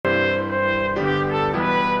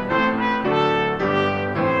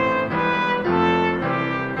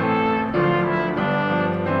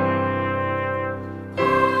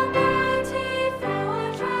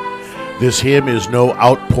This hymn is no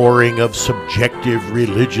outpouring of subjective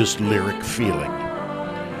religious lyric feeling,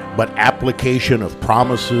 but application of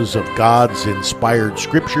promises of God's inspired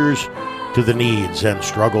scriptures to the needs and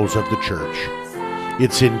struggles of the church.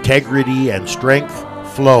 Its integrity and strength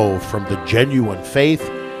flow from the genuine faith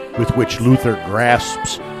with which Luther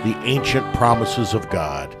grasps the ancient promises of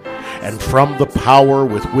God, and from the power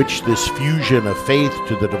with which this fusion of faith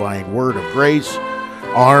to the divine word of grace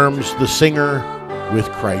arms the singer with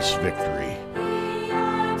Christ's victory.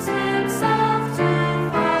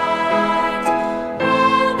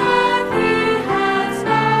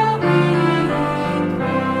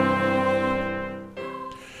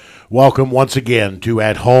 Welcome once again to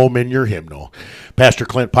At Home in Your Hymnal. Pastor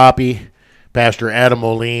Clint Poppy, Pastor Adam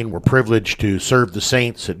Moline, we're privileged to serve the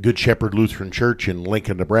saints at Good Shepherd Lutheran Church in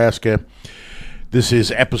Lincoln, Nebraska. This is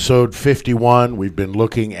episode 51. We've been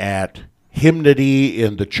looking at hymnody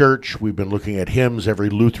in the church. We've been looking at hymns every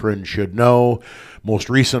Lutheran should know. Most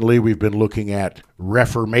recently, we've been looking at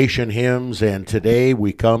Reformation hymns, and today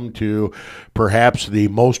we come to perhaps the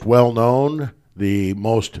most well-known, the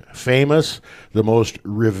most famous, the most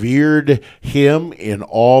revered hymn in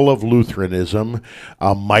all of Lutheranism,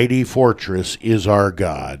 A Mighty Fortress is Our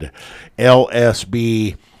God.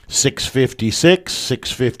 LSB 656,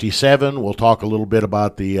 657. We'll talk a little bit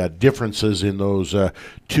about the differences in those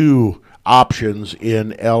two options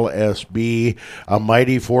in LSB. A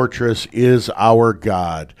Mighty Fortress is Our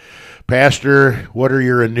God. Pastor, what are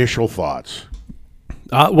your initial thoughts?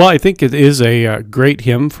 Well, I think it is a great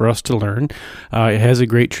hymn for us to learn. It has a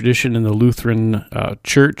great tradition in the Lutheran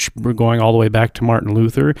Church. We're going all the way back to Martin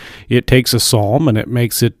Luther. It takes a psalm and it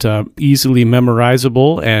makes it easily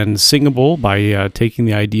memorizable and singable by taking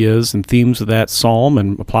the ideas and themes of that psalm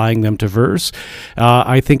and applying them to verse.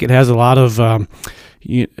 I think it has a lot of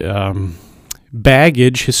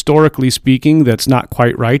baggage, historically speaking, that's not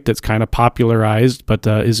quite right, that's kind of popularized but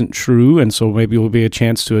isn't true, and so maybe will be a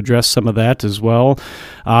chance to address some of that as well.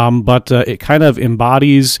 But it kind of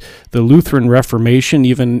embodies the Lutheran Reformation.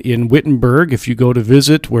 Even in Wittenberg, if you go to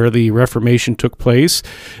visit where the Reformation took place,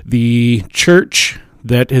 the church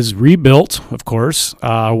that is rebuilt, of course,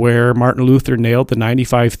 where Martin Luther nailed the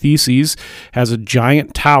 95 Theses, has a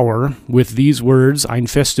giant tower with these words, Ein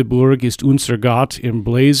feste Burg ist unser Gott,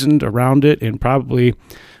 emblazoned around it, and probably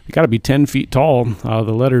got to be 10 feet tall,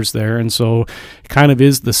 the letters there, and so it kind of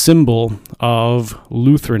is the symbol of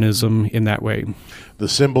Lutheranism in that way. The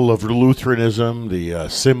symbol of Lutheranism, the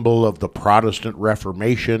symbol of the Protestant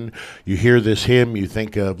Reformation. You hear this hymn, you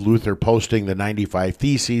think of Luther posting the 95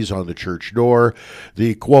 Theses on the church door.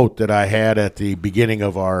 The quote that I had at the beginning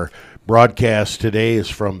of our broadcast today is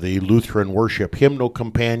from the Lutheran Worship Hymnal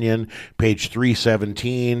Companion, page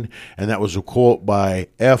 317, and that was a quote by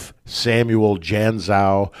F. Samuel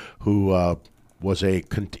Janzow, who was a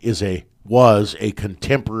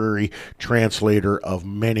contemporary translator of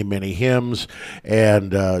many, many hymns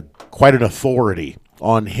and quite an authority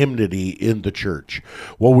on hymnody in the church.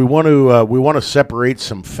 Well, we want to separate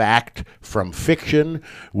some fact from fiction.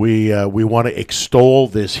 We want to extol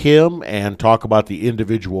this hymn and talk about the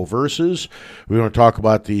individual verses. We want to talk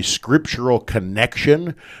about the scriptural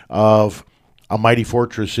connection of A Mighty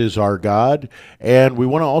Fortress is Our God. And we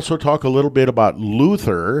want to also talk a little bit about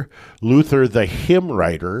Luther the hymn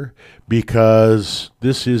writer, because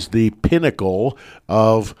this is the pinnacle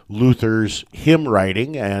of Luther's hymn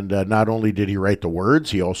writing. And not only did he write the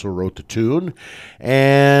words, he also wrote the tune.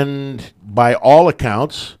 And by all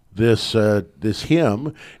accounts, this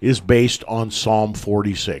hymn is based on Psalm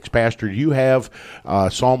 46. Pastor, do you have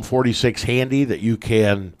Psalm 46 handy that you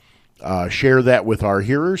can share that with our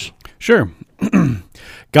hearers? Sure.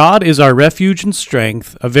 God is our refuge and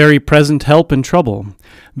strength, a very present help in trouble.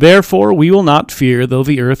 Therefore we will not fear, though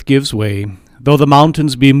the earth gives way, though the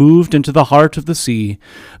mountains be moved into the heart of the sea,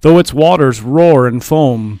 though its waters roar and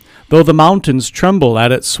foam, though the mountains tremble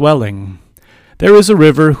at its swelling. There is a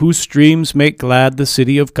river whose streams make glad the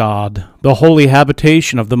city of God, the holy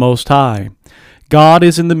habitation of the Most High. God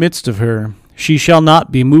is in the midst of her. She shall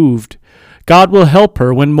not be moved. God will help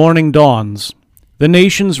her when morning dawns. The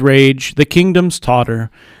nations rage, the kingdoms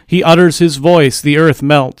totter. He utters his voice, the earth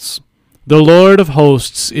melts. The Lord of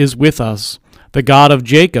hosts is with us. The God of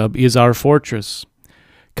Jacob is our fortress.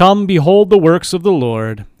 Come, behold the works of the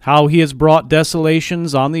Lord, how he has brought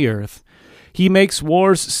desolations on the earth. He makes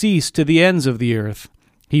wars cease to the ends of the earth.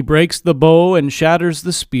 He breaks the bow and shatters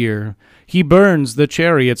the spear. He burns the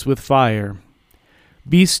chariots with fire.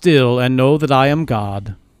 Be still and know that I am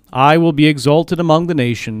God. I will be exalted among the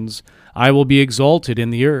nations. I will be exalted in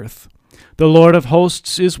the earth. The Lord of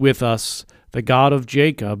hosts is with us. The God of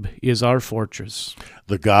Jacob is our fortress.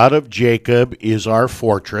 The God of Jacob is our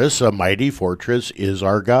fortress, a mighty fortress is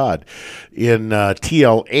our God. In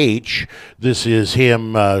TLH, this is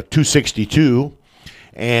hymn 262,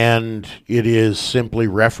 and it is simply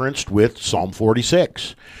referenced with Psalm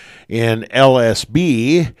 46. In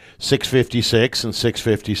LSB 656 and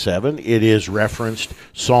 657, it is referenced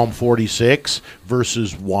Psalm 46,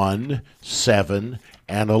 verses 1, 7,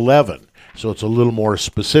 and 11. So it's a little more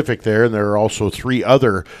specific there, and there are also 3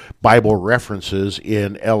 other Bible references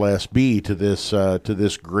in LSB to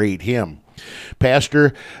this great hymn.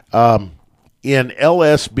 Pastor, in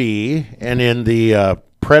LSB and in the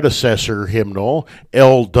predecessor hymnal,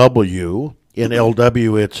 LW, in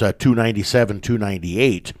LW it's 297,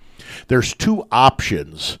 298, there's 2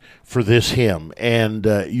 options for this hymn, and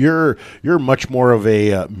you're much more of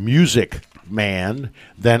a music man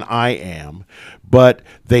than I am, but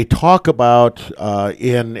they talk about,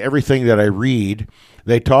 in everything that I read,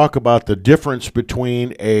 they talk about the difference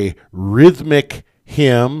between a rhythmic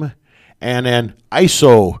hymn and an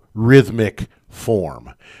isorhythmic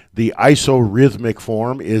form. The isorhythmic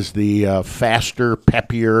form is the faster,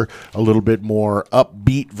 peppier, a little bit more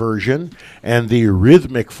upbeat version, and the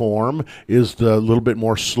rhythmic form is the little bit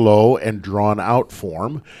more slow and drawn-out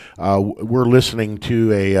form. We're listening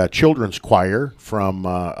to a children's choir from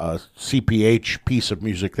a CPH piece of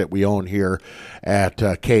music that we own here at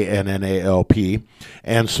KNNALP,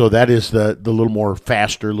 and so that is the little more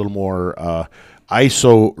faster, a little more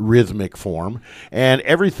isorhythmic form, and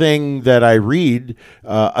everything that I read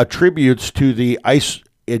attributes this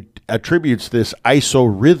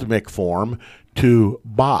isorhythmic form to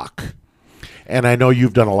Bach. And I know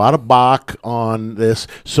you've done a lot of Bach on this,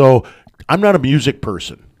 so I'm not a music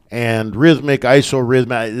person. And rhythmic,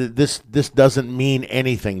 isorhythmic, this doesn't mean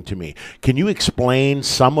anything to me. Can you explain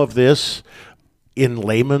some of this in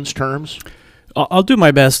layman's terms? I'll do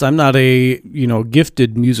my best. I'm not a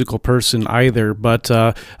gifted musical person either, but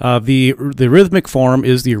the rhythmic form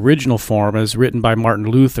is the original form as written by Martin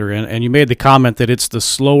Luther, and you made the comment that it's the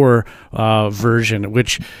slower version,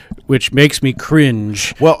 which makes me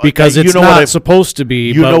cringe. Well, because it's not supposed to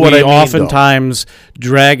be. You but know what we I mean, oftentimes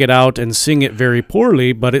drag it out and sing it very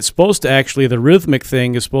poorly. But it's supposed to actually, the rhythmic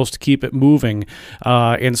thing is supposed to keep it moving,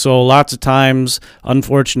 and so lots of times,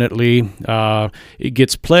 unfortunately, it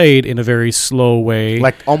gets played in a very slow way,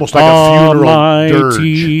 almost like a funeral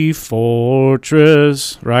Almighty dirge.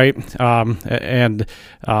 Fortress, right? And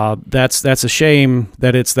that's a shame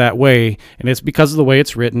that it's that way, and it's because of the way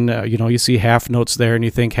it's written. You see half notes there, and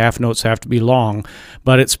you think half notes have to be long,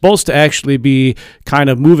 but it's supposed to actually be kind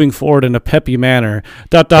of moving forward in a peppy manner.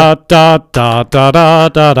 Da da da da da da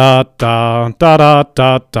da da da da da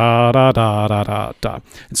da da da da da.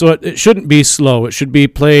 And so it shouldn't be slow. It should be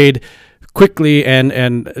played quickly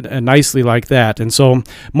and nicely like that. And so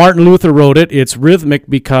Martin Luther wrote it. It's rhythmic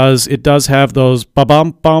because it does have those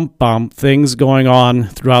ba-bum-bum-bum things going on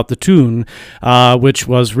throughout the tune, which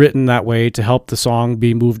was written that way to help the song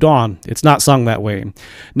be moved on. It's not sung that way.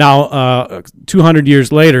 Now, 200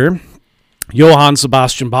 years later, Johann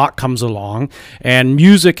Sebastian Bach comes along, and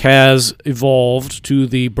music has evolved to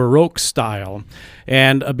the Baroque style.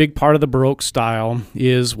 And a big part of the Baroque style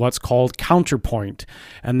is what's called counterpoint.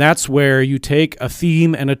 And that's where you take a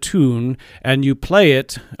theme and a tune and you play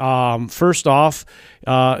it first off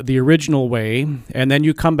the original way, and then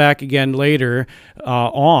you come back again later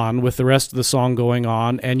on with the rest of the song going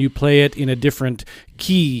on, and you play it in a different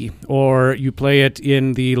key, or you play it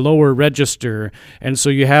in the lower register. And so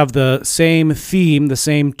you have the same theme, the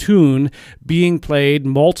same tune being played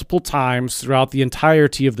multiple times throughout the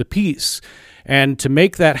entirety of the piece. And to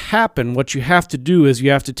make that happen, what you have to do is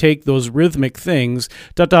you have to take those rhythmic things,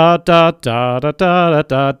 da da da da da da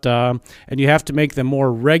da da, and you have to make them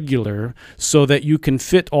more regular so that you can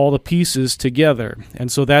fit all the pieces together.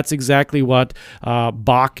 And so that's exactly what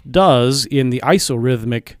Bach does in the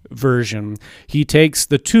isorhythmic version. He takes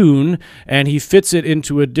the tune and he fits it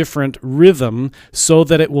into a different rhythm so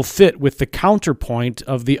that it will fit with the counterpoint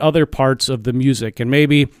of the other parts of the music. And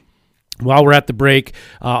maybe while we're at the break,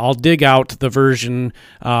 I'll dig out the version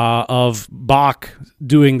of Bach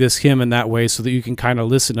doing this hymn in that way so that you can kind of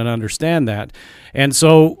listen and understand that. And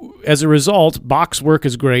so, as a result, Bach's work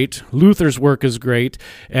is great, Luther's work is great,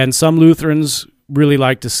 and some Lutherans really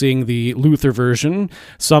like to sing the Luther version.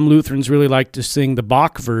 Some Lutherans really like to sing the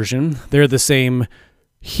Bach version. They're the same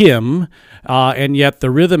hymn, and yet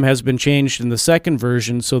the rhythm has been changed in the second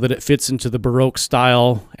version so that it fits into the Baroque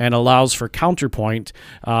style and allows for counterpoint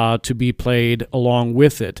to be played along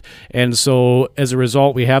with it. And so as a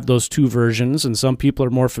result, we have those two versions, and some people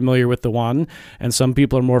are more familiar with the one, and some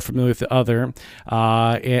people are more familiar with the other,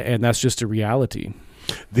 and that's just a reality.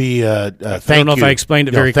 I don't know if I explained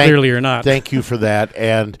it very clearly or not. Thank you for that.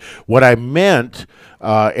 And what I meant,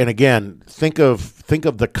 and again, think of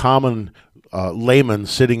the common layman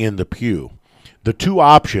sitting in the pew. The two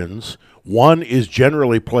options, one is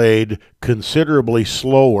generally played considerably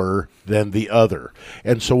slower than the other.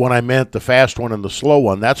 And so when I meant the fast one and the slow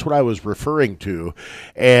one, that's what I was referring to.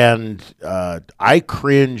 And I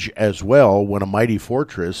cringe as well when A Mighty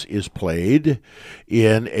Fortress is played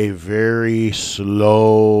in a very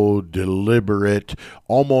slow, deliberate,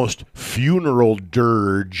 almost funeral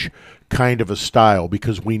dirge kind of a style,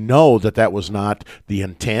 because we know that was not the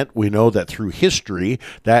intent. We know that through history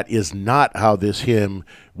that is not how this hymn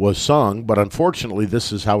was sung, but unfortunately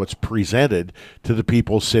this is how it's presented to the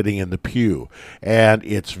people sitting in the pew, and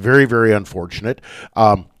it's very, very unfortunate.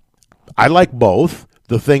 I like both.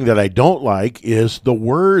 The thing that I don't like is the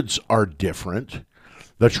words are different.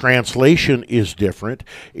 The translation is different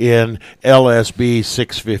in LSB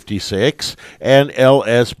 656 and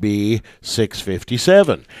LSB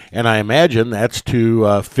 657. And I imagine that's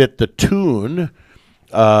to fit the tune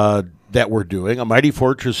that we're doing. A mighty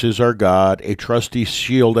fortress is our God, a trusty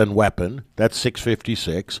shield and weapon. That's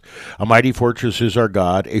 656. A mighty fortress is our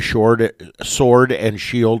God, a sword and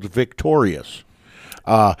shield victorious.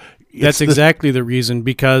 That's exactly the reason,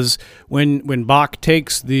 because when Bach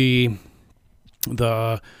takes the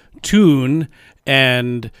tune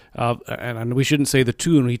and we shouldn't say the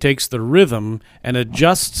tune, he takes the rhythm and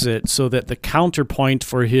adjusts it so that the counterpoint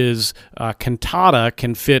for his cantata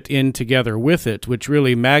can fit in together with it, which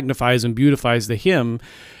really magnifies and beautifies the hymn.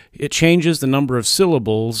 It changes the number of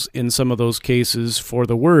syllables in some of those cases for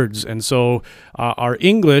the words. And so our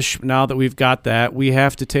English, now that we've got that, we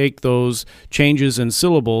have to take those changes in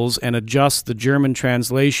syllables and adjust the German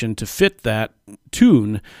translation to fit that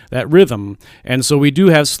tune, that rhythm. And so we do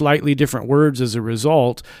have slightly different words as a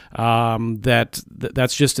result.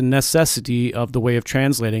 That's just a necessity of the way of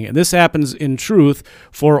translating. And this happens in truth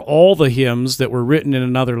for all the hymns that were written in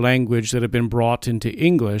another language that have been brought into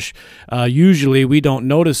English. Usually we don't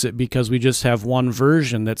notice it because we just have one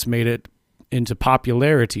version that's made it into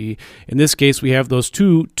popularity. In this case, we have those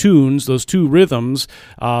two tunes, those two rhythms,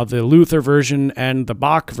 the Luther version and the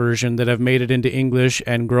Bach version, that have made it into English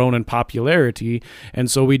and grown in popularity.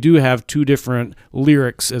 And so we do have two different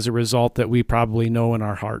lyrics as a result that we probably know in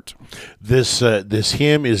our heart. This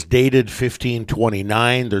hymn is dated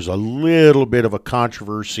 1529. There's a little bit of a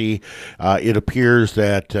controversy. It appears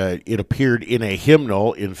that it appeared in a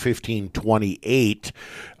hymnal in 1528,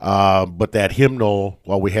 but that hymnal,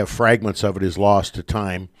 while we have fragments of it, is lost to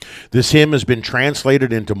time. This hymn has been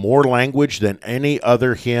translated into more language than any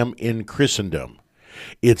other hymn in Christendom.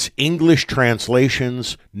 Its English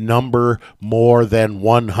translations number more than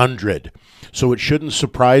 100. So it shouldn't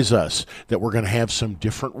surprise us that we're going to have some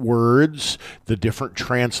different words. The different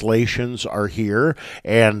translations are here,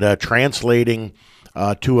 and translating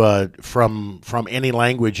from any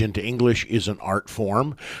language into English is an art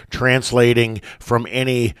form. Translating from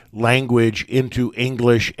any language into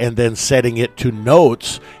English and then setting it to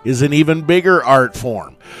notes is an even bigger art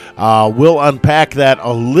form. We'll unpack that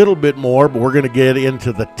a little bit more, but we're going to get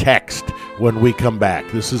into the text when we come back.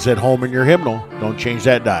 This is At Home in Your Hymnal. Don't change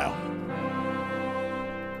that dial.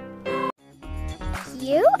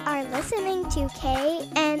 You are listening to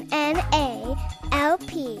KNNA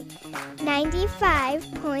LP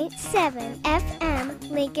 95.7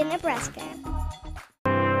 FM, Lincoln, Nebraska.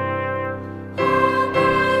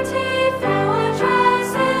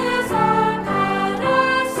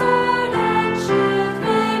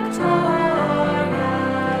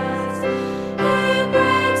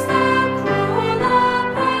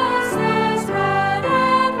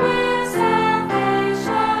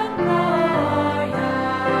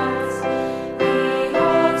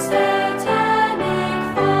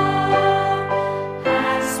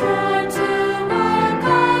 Sworn to work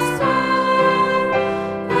us through.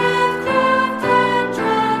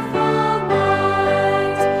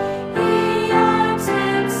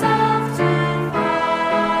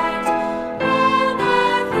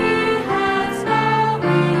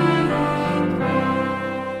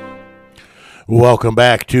 Welcome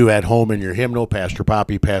back to At Home in Your Hymnal. Pastor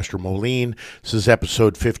Poppy, Pastor Moline. This is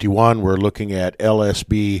episode 51. We're looking at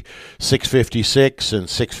LSB 656 and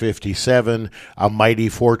 657. A mighty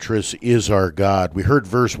fortress is our God. We heard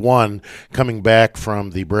verse 1 coming back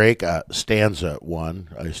from the break, stanza 1,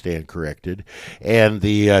 I stand corrected. And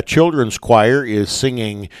the children's choir is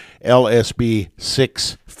singing LSB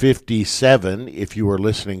 657, if you were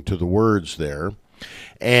listening to the words there.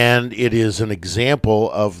 And it is an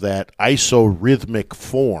example of that isorhythmic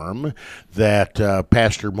form that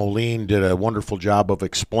Pastor Moline did a wonderful job of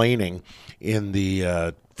explaining in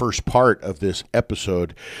the first part of this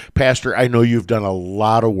episode. Pastor, I know you've done a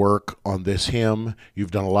lot of work on this hymn.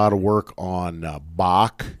 You've done a lot of work on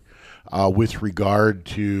Bach. With regard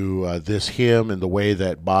to this hymn and the way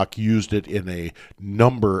that Bach used it in a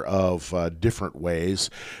number of different ways.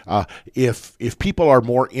 If people are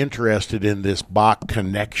more interested in this Bach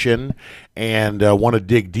connection and want to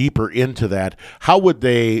dig deeper into that, how would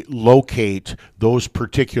they locate those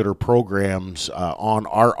particular programs on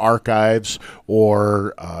our archives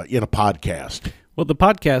or in a podcast? Well, the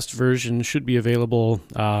podcast version should be available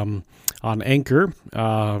on Anchor.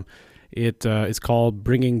 It is called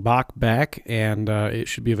Bringing Bach Back, and it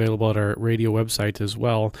should be available at our radio website as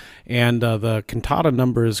well. And the cantata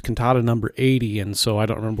number is cantata number 80, and so I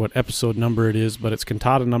don't remember what episode number it is, but it's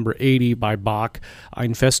cantata number 80 by Bach.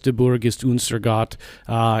 Ein feste Burg ist unser Gott,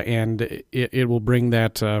 and it will bring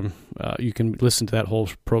that. You can listen to that whole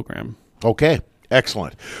program. Okay.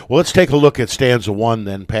 Excellent. Well, let's take a look at stanza 1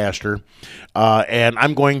 then, Pastor. And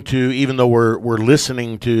I'm going to, even though we're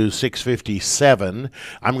listening to 657,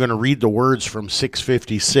 I'm going to read the words from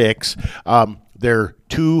 656. They're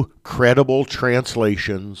two credible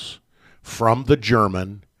translations from the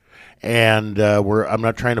German. And I'm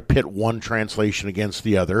not trying to pit one translation against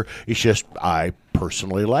the other. It's just I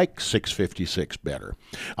personally like 656 better.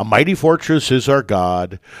 A mighty fortress is our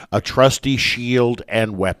God, a trusty shield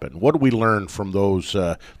and weapon. What do we learn from those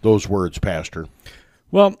words, Pastor?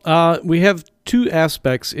 Well, we have two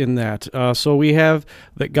aspects in that. So we have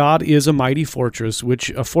that God is a mighty fortress, which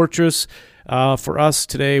a fortress for us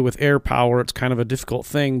today with air power, it's kind of a difficult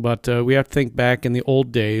thing, but we have to think back in the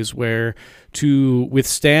old days where to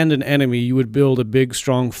withstand an enemy, you would build a big,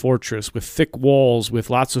 strong fortress with thick walls, with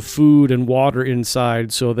lots of food and water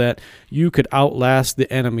inside so that you could outlast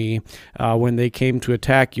the enemy when they came to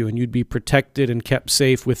attack you, and you'd be protected and kept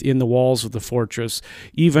safe within the walls of the fortress.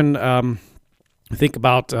 Even think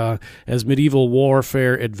about as medieval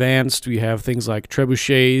warfare advanced, we have things like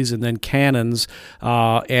trebuchets and then cannons,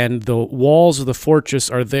 and the walls of the fortress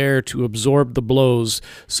are there to absorb the blows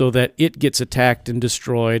so that it gets attacked and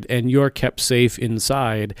destroyed and you're kept safe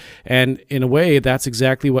inside. And in a way, that's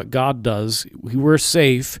exactly what God does. We're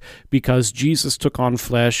safe because Jesus took on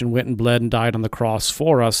flesh and went and bled and died on the cross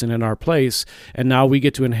for us and in our place, and now we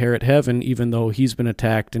get to inherit heaven even though he's been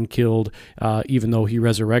attacked and killed, even though he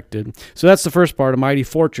resurrected. So that's the first part, a mighty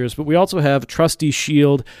fortress, but we also have trusty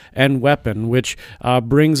shield and weapon, which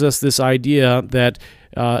brings us this idea that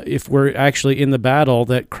if we're actually in the battle,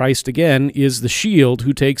 that Christ again is the shield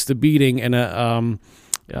who takes the beating and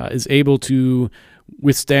is able to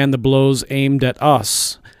withstand the blows aimed at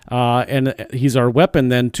us. And he's our weapon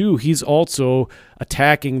then too. He's also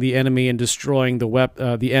attacking the enemy and destroying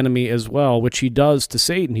the enemy as well, which he does to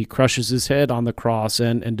Satan. He crushes his head on the cross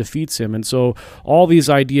and defeats him. And so all these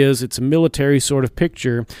ideas, it's a military sort of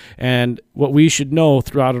picture. And what we should know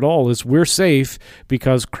throughout it all is we're safe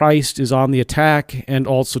because Christ is on the attack and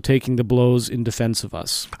also taking the blows in defense of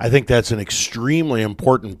us. I think that's an extremely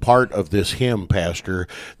important part of this hymn, Pastor,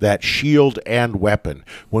 that shield and weapon.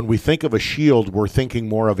 When we think of a shield, we're thinking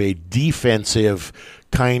more of a defensive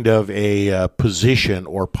kind of a position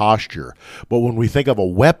or posture. But when we think of a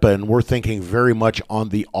weapon, we're thinking very much on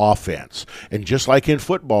the offense. And just like in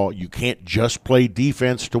football, you can't just play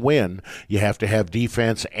defense to win. You have to have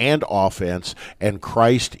defense and offense, and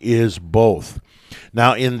Christ is both.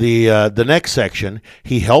 Now, in the next section,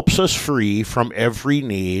 he helps us free from every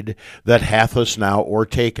need that hath us now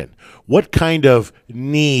o'ertaken. What kind of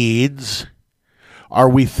needs are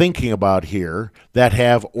we thinking about here that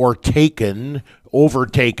have overtaken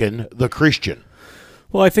the Christian?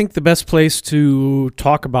 Well, I think the best place to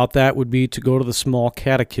talk about that would be to go to the Small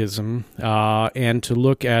Catechism and to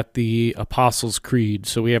look at the Apostles' Creed.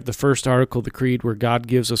 So we have the first article of the Creed where God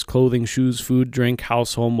gives us clothing, shoes, food, drink,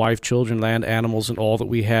 house, home, wife, children, land, animals, and all that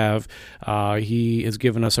we have. He has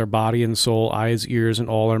given us our body and soul, eyes, ears, and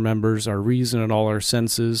all our members, our reason and all our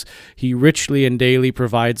senses. He richly and daily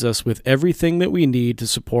provides us with everything that we need to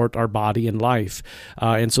support our body and life.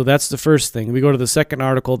 And so that's the first thing. We go to the second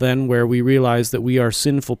article then where we realize that we are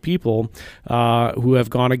sinful people who have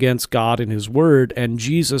gone against God and his word, and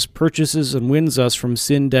Jesus purchases and wins us from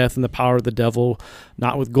sin, death, and the power of the devil,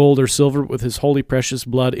 not with gold or silver, but with his holy precious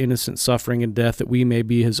blood, innocent suffering and death, that we may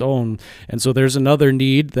be his own. And so there's another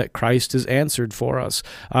need that Christ has answered for us.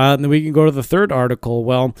 And then we can go to the third article.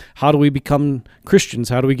 Well, how do we become Christians?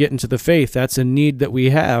 How do we get into the faith? That's a need that we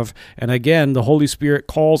have. And again, the Holy Spirit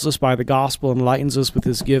calls us by the gospel, enlightens us with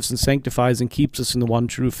his gifts, and sanctifies and keeps us in the one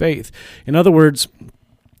true faith. In other words,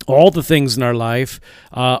 all the things in our life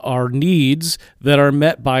are needs that are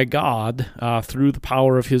met by God through the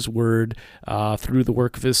power of his word, through the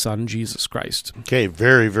work of his Son, Jesus Christ. Okay,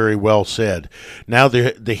 very, very well said. Now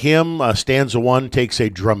the hymn, stanza 1, takes a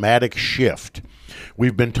dramatic shift.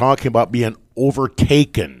 We've been talking about being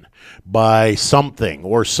overtaken by something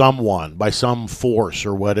or someone, by some force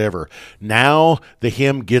or whatever. Now the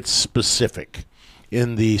hymn gets specific.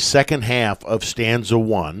 In the second half of stanza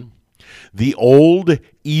 1, the old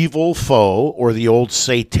evil foe, or the old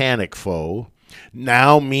satanic foe,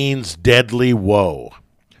 now means deadly woe.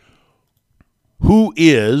 Who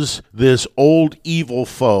is this old evil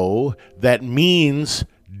foe that means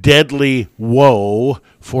deadly woe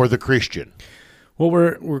for the Christian? Well,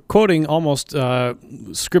 we're quoting almost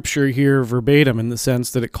scripture here verbatim, in the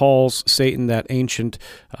sense that it calls Satan that ancient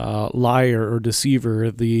liar or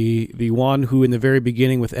deceiver, the one who in the very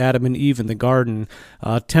beginning with Adam and Eve in the garden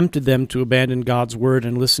tempted them to abandon God's word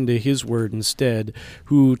and listen to his word instead,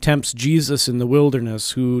 who tempts Jesus in the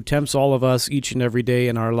wilderness, who tempts all of us each and every day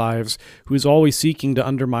in our lives, who is always seeking to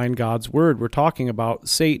undermine God's word. We're talking about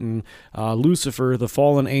Satan, Lucifer, the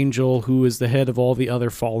fallen angel, who is the head of all the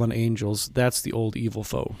other fallen angels. That's the old evil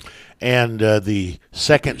foe. And the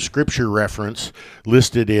second scripture reference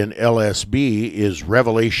listed in LSB is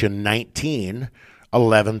Revelation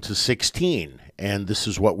 19:11-16, and this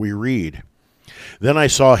is what we read. Then I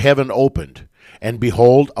saw heaven opened, and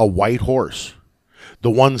behold, a white horse.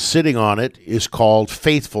 The one sitting on it is called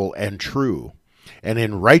Faithful and True, and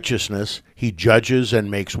in righteousness he judges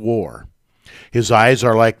and makes war. His eyes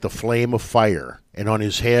are like the flame of fire, and on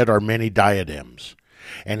his head are many diadems.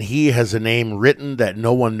 And he has a name written that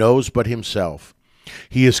no one knows but himself.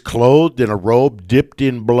 He is clothed in a robe dipped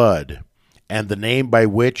in blood, and the name by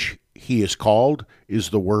which he is called is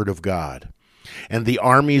the Word of God. And the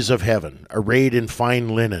armies of heaven, arrayed in fine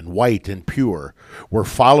linen, white and pure, were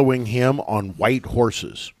following him on white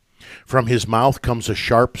horses. From his mouth comes a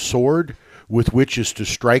sharp sword, with which is to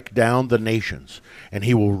strike down the nations, and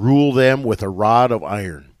he will rule them with a rod of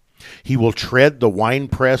iron. He will tread the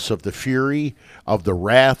winepress of the fury of the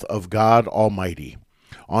wrath of God Almighty.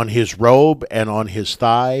 On his robe and on his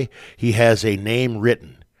thigh he has a name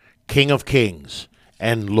written, King of Kings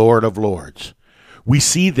and Lord of Lords. We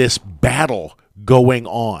see this battle going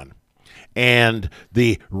on. And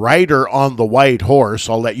the rider on the white horse,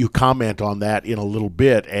 I'll let you comment on that in a little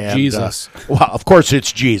bit. And, Jesus. Well, of course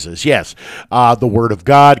it's Jesus, yes. The Word of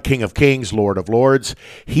God, King of Kings, Lord of Lords.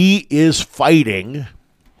 He is fighting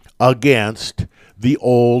against the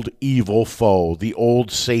old evil foe, the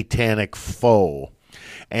old satanic foe.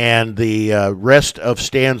 And the rest of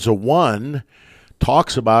stanza 1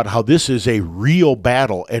 talks about how this is a real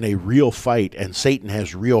battle and a real fight, and Satan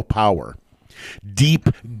has real power. Deep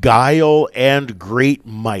guile and great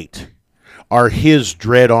might are his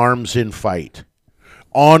dread arms in fight.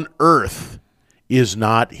 On earth is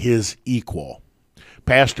not his equal.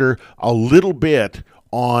 Pastor, a little bit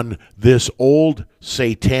on this old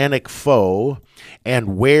satanic foe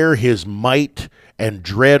and where his might and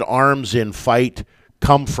dread arms in fight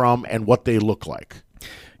come from and what they look like.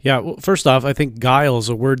 Yeah, well, first off, I think guile is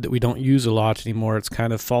a word that we don't use a lot anymore. It's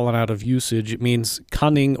kind of fallen out of usage. It means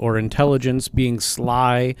cunning or intelligence, being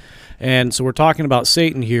sly. And so we're talking about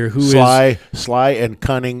Satan here, who is sly and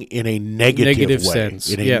cunning in a negative way. Sense.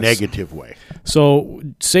 In a Yes. negative way. So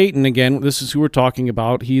Satan, again, this is who we're talking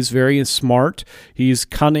about. He's very smart. He's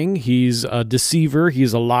cunning. He's a deceiver.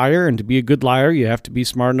 He's a liar. And to be a good liar, you have to be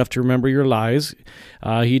smart enough to remember your lies.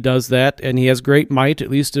 He does that, and he has great might, at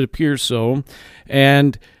least it appears so.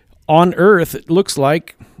 And on earth, it looks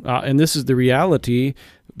like, and this is the reality,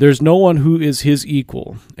 there's no one who is his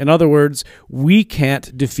equal. In other words, we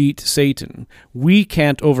can't defeat Satan. We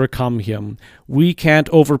can't overcome him. We can't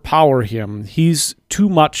overpower him. He's too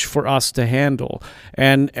much for us to handle.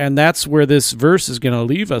 And that's where this verse is going to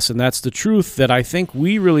leave us, and that's the truth that I think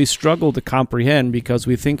we really struggle to comprehend because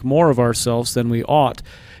we think more of ourselves than we ought.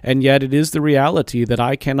 And yet it is the reality that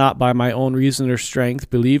I cannot by my own reason or strength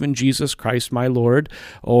believe in Jesus Christ my Lord,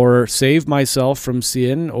 or save myself from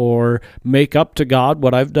sin, or make up to God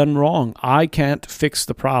what I've done wrong. I can't fix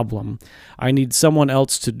the problem. I need someone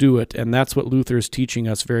else to do it, and that's what Luther is teaching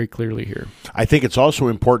us very clearly here. I think it's also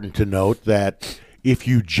important to note that if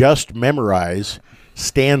you just memorize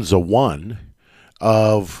stanza 1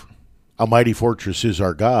 of A Mighty Fortress Is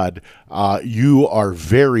Our God, you are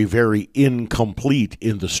very, very incomplete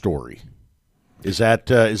in the story. Is that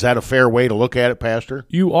a fair way to look at it, Pastor?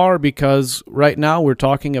 You are, because right now we're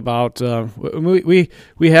talking about we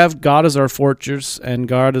have God as our fortress and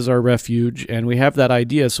God as our refuge, and we have that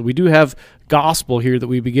idea. So we do have gospel here that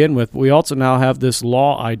we begin with. But we also now have this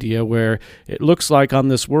law idea where it looks like on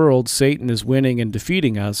this world Satan is winning and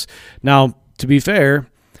defeating us. Now, to be fair,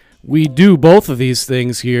 we do both of these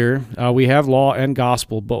things here. We have law and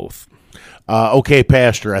gospel both. Okay,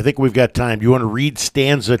 Pastor, I think we've got time. Do you want to read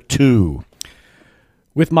stanza 2?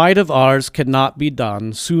 With might of ours cannot be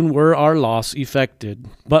done, soon were our loss effected.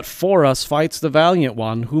 But for us fights the valiant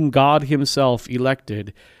one, whom God himself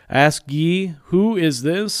elected. Ask ye, who is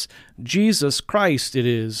this? Jesus Christ it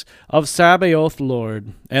is, of Sabaoth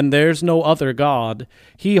Lord, and there's no other God.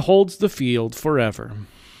 He holds the field forever.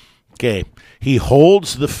 Okay, he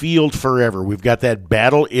holds the field forever. We've got that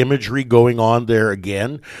battle imagery going on there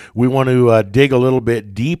again. We want to dig a little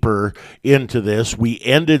bit deeper into this. We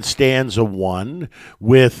ended stanza 1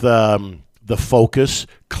 with the focus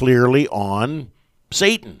clearly on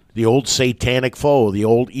Satan, the old satanic foe, the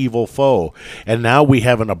old evil foe. And now we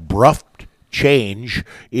have an abrupt change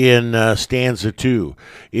in stanza 2.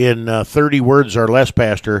 In 30 words or less,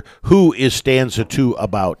 Pastor, who is stanza 2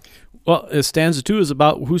 about? Well, stanza 2 is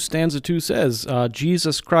about who stanza 2 says.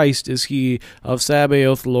 Jesus Christ is he of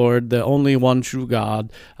Sabaoth Lord, the only one true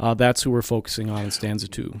God. That's who we're focusing on in stanza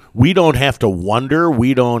 2. We don't have to wonder.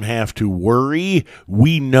 We don't have to worry.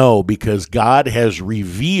 We know because God has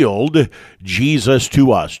revealed Jesus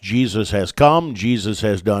to us. Jesus has come. Jesus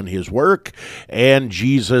has done his work. And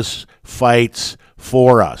Jesus fights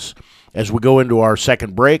for us. As we go into our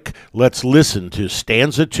second break, let's listen to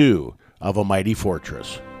stanza 2 of A Mighty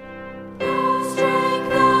Fortress.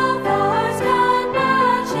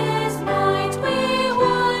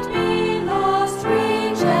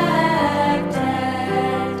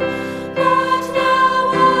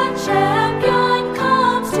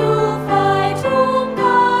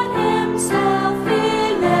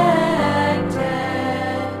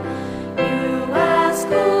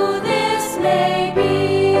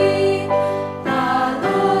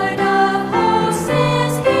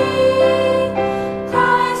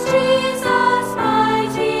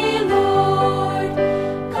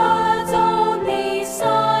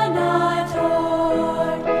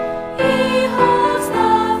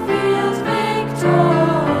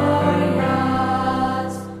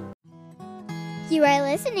 You are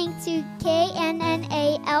listening to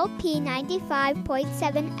KNNA LP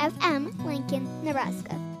 95.7 FM, Lincoln,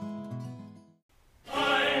 Nebraska.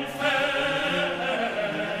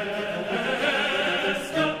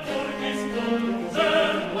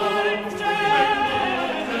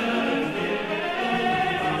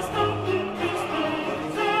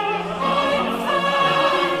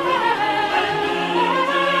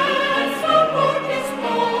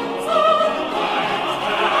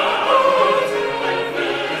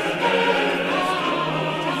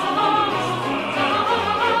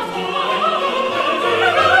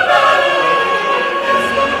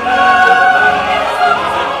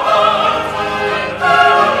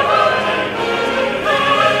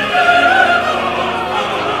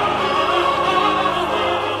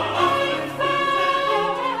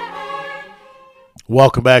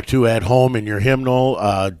 Welcome back to At Home in Your Hymnal.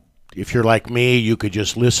 If you're like me, you could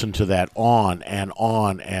just listen to that on and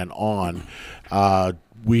on and on.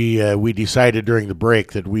 We decided during the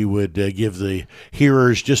break that we would give the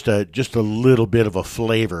hearers just a little bit of a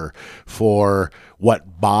flavor for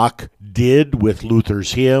what Bach did with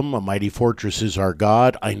Luther's hymn, A Mighty Fortress Is Our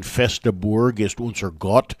God, Ein feste Burg ist unser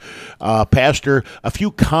Gott. Pastor, a few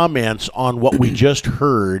comments on what we just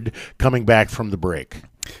heard coming back from the break.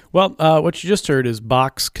 Well, what you just heard is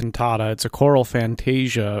Bach's cantata. It's a choral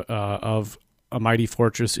fantasia of A Mighty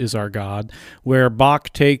Fortress Is Our God, where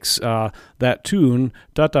Bach takes that tune,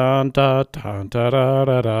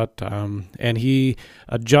 and he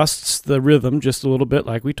adjusts the rhythm just a little bit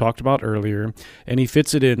like we talked about earlier, and he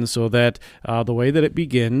fits it in so that the way that it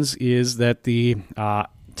begins is that the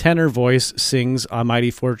tenor voice sings "A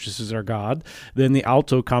Mighty Fortress is Our God." Then the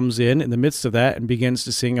alto comes in the midst of that and begins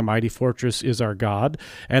to sing "A Mighty Fortress is Our God."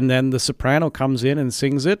 And then the soprano comes in and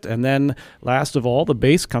sings it. And then last of all, the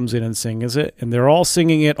bass comes in and sings it. And they're all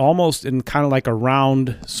singing it almost in kind of like a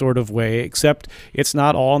round sort of way, except it's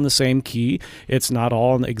not all in the same key. It's not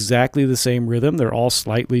all in exactly the same rhythm. They're all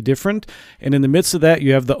slightly different. And in the midst of that,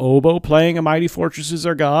 you have the oboe playing "A Mighty Fortress is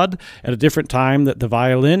Our God" at a different time that the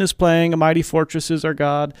violin is playing "A Mighty Fortress is Our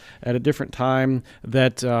God," at a different time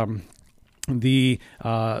that the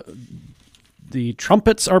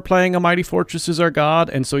trumpets are playing "A Mighty Fortress is Our God."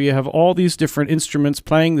 And so you have all these different instruments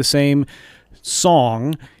playing the same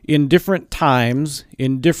song in different times,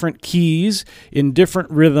 in different keys, in different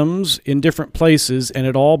rhythms, in different places, and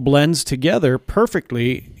it all blends together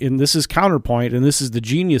perfectly. And this is counterpoint, and this is the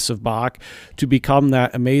genius of Bach to become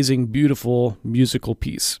that amazing, beautiful musical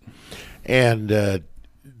piece. And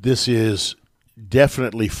this is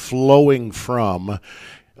definitely flowing from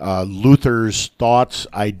Luther's thoughts,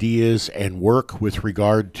 ideas, and work with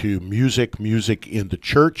regard to music in the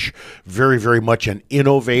church. Very, very much an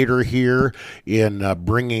innovator here in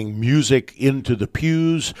bringing music into the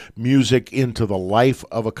pews, music into the life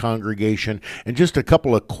of a congregation. And just a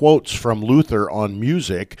couple of quotes from Luther on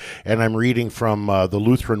music, and I'm reading from the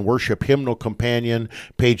Lutheran Worship Hymnal Companion,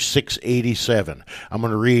 page 687. I'm going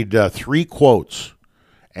to read 3 quotes.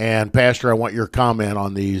 And, Pastor, I want your comment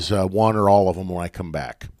on these, one or all of them, when I come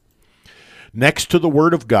back. "Next to the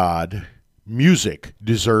Word of God, music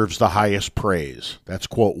deserves the highest praise." That's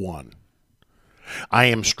quote 1. "I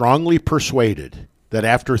am strongly persuaded that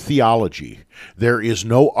after theology, there is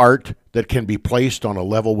no art that can be placed on a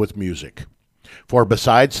level with music. For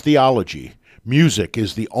besides theology, music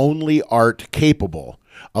is the only art capable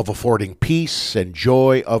of affording peace and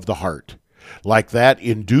joy of the heart, like that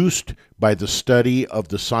induced by the study of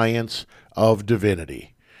the science of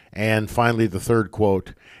divinity." And finally, the third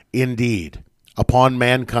quote, "Indeed, upon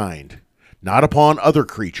mankind, not upon other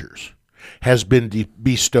creatures, has been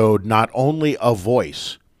bestowed not only a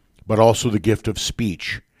voice, but also the gift of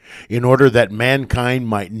speech, in order that mankind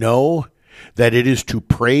might know that it is to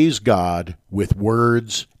praise God with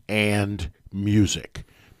words and music."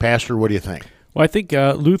 Pastor, what do you think? Well, I think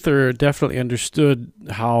Luther definitely understood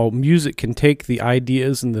how music can take the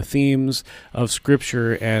ideas and the themes of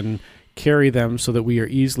Scripture and carry them so that we are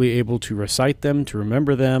easily able to recite them, to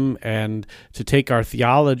remember them, and to take our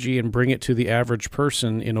theology and bring it to the average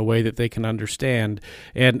person in a way that they can understand.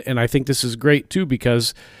 And I think this is great, too,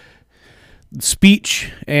 because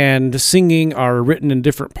speech and singing are written in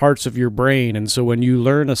different parts of your brain. And so when you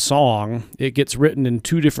learn a song, it gets written in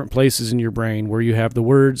 2 different places in your brain, where you have the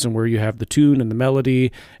words and where you have the tune and the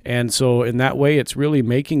melody. And so in that way, it's really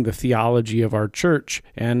making the theology of our church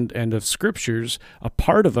and of Scriptures a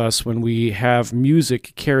part of us when we have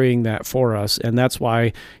music carrying that for us. And that's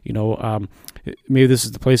why, maybe this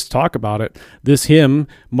is the place to talk about it. This hymn,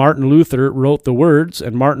 Martin Luther wrote the words,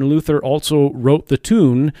 and Martin Luther also wrote the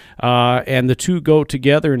tune, and the two go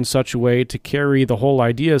together in such a way to carry the whole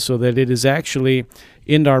idea so that it is actually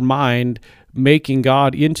in our mind making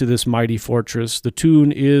God into this mighty fortress. The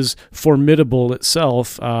tune is formidable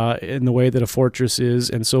itself in the way that a fortress is,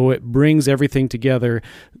 and so it brings everything together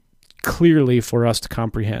clearly for us to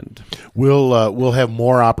comprehend. We'll have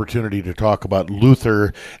more opportunity to talk about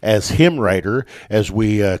Luther as hymn writer as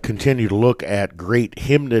we continue to look at great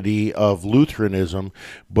hymnody of Lutheranism,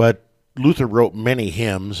 but Luther wrote many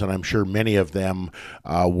hymns, and I'm sure many of them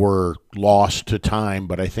were lost to time,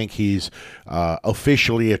 but I think he's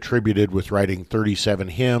officially attributed with writing 37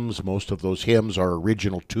 hymns. Most of those hymns are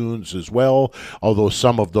original tunes as well, although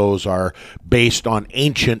some of those are based on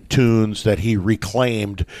ancient tunes that he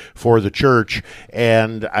reclaimed for the church.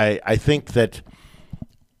 And I think that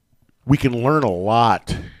we can learn a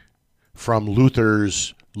lot from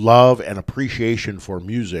Luther's love and appreciation for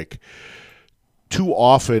music. Too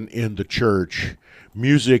often in the church,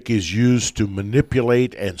 music is used to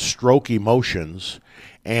manipulate and stroke emotions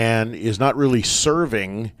and is not really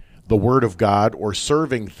serving the Word of God or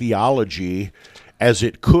serving theology as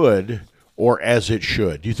it could or as it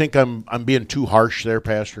should. Do you think I'm being too harsh there,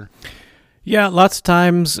 Pastor? Yeah, lots of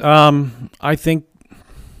times I think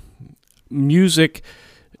music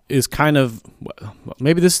is kind of,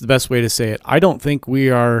 maybe this is the best way to say it. I don't think we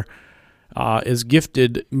are as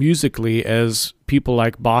gifted musically as people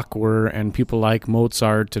like Bach were, and people like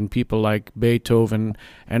Mozart, and people like Beethoven.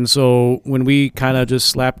 And so when we kind of just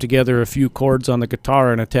slap together a few chords on the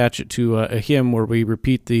guitar and attach it to a hymn where we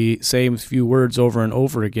repeat the same few words over and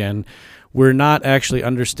over again, we're not actually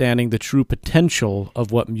understanding the true potential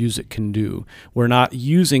of what music can do. We're not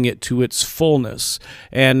using it to its fullness.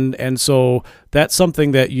 And so that's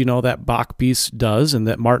something that, that Bach piece does, and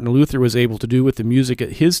that Martin Luther was able to do with the music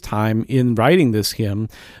at his time in writing this hymn,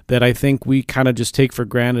 that I think we kind of just take for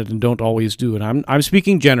granted and don't always do. And I'm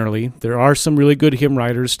speaking generally. There are some really good hymn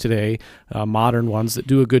writers today, modern ones, that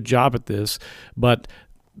do a good job at this. But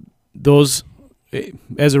those,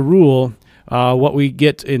 as a rule, what we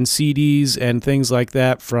get in CDs and things like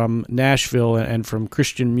that from Nashville and from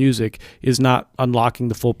Christian music is not unlocking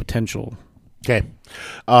the full potential. Okay.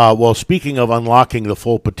 Well, speaking of unlocking the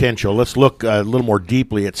full potential, let's look a little more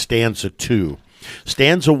deeply at stanza 2.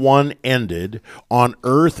 Stanza 1 ended, "On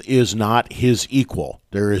earth is not his equal."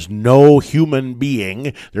 There is no human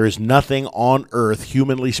being, there is nothing on earth,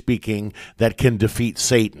 humanly speaking, that can defeat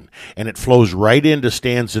Satan. And it flows right into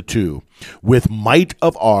stanza 2. "With might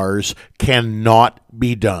of ours cannot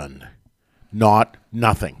be done."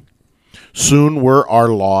 Nothing. "Soon were our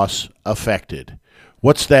loss affected."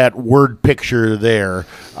 What's that word picture there?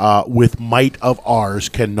 With might of ours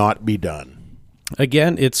cannot be done.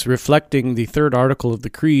 Again, it's reflecting the third article of the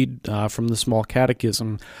Creed from the Small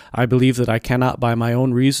Catechism. "I believe that I cannot by my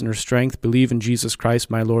own reason or strength believe in Jesus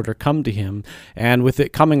Christ my Lord or come to him." And with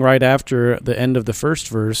it coming right after the end of the first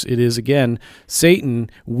verse, it is again, Satan,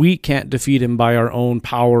 we can't defeat him by our own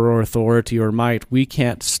power or authority or might. We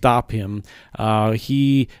can't stop him.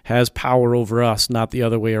 He has power over us, not the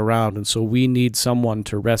other way around. And so we need someone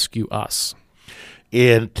to rescue us.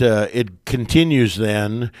 It continues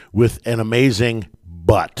then with an amazing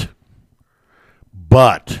but.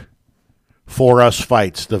 "But for us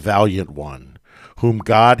fights the valiant one, whom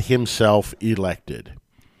God himself elected."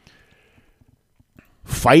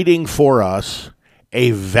 Fighting for us,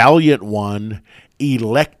 a valiant one,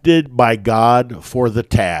 elected by God for the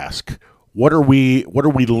task. What are we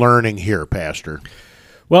learning here, Pastor?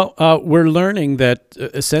 Well, we're learning that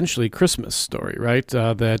essentially Christmas story, right?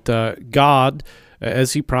 That God,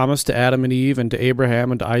 as he promised to Adam and Eve and to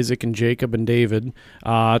Abraham and to Isaac and Jacob and David,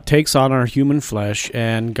 takes on our human flesh,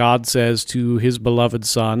 and God says to his beloved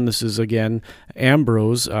son, this is again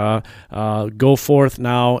Ambrose, go forth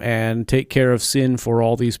now and take care of sin for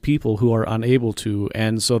all these people who are unable to.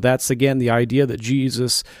 And so that's again the idea that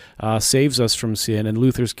Jesus saves us from sin, and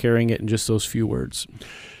Luther's carrying it in just those few words.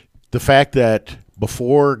 The fact that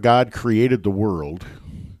before God created the world,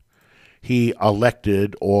 he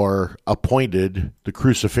elected or appointed the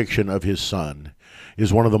crucifixion of his son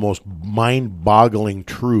is one of the most mind-boggling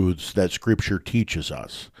truths that Scripture teaches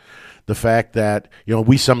us. The fact that,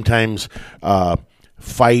 we sometimes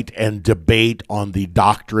fight and debate on the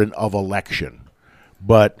doctrine of election,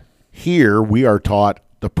 but here we are taught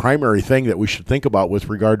the primary thing that we should think about with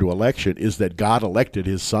regard to election is that God elected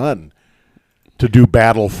his son to do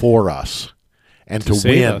battle for us. And to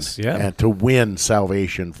win us, yeah. And to win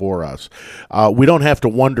salvation for us. We don't have to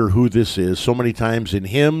wonder who this is. So many times in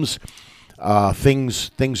hymns,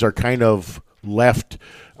 things are kind of left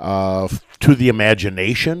to the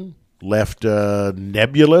imagination, left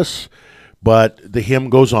nebulous. But the hymn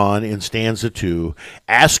goes on in stanza 2.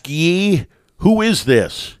 "Ask ye, who is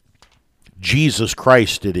this? Jesus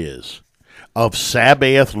Christ it is, of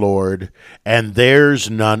Sabaoth Lord, and there's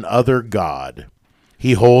none other God.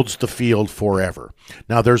 He holds the field forever."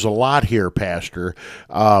 Now, there's a lot here, Pastor,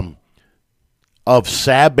 of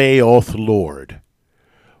Sabaoth Lord.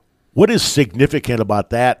 What is significant about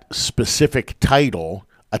that specific title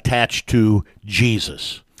attached to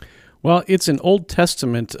Jesus? Well, it's an Old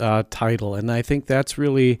Testament title, and I think that's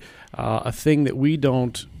really a thing that we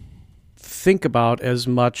don't think about as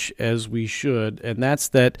much as we should, and that's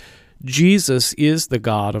that Jesus is the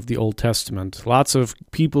God of the Old Testament. Lots of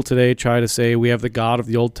people today try to say we have the God of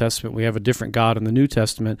the Old Testament, we have a different God in the New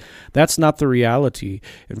Testament. That's not the reality.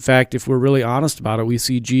 In fact, if we're really honest about it, we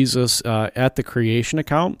see Jesus at the creation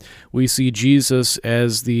account. We see Jesus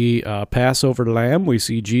as the Passover lamb. We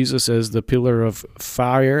see Jesus as the pillar of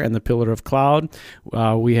fire and the pillar of cloud.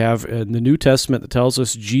 We have in the New Testament that tells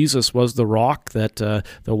us Jesus was the rock that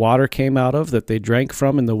the water came out of, that they drank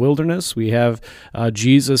from in the wilderness. We have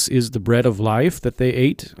Jesus is the bread of life that they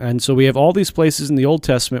ate. And so we have all these places in the Old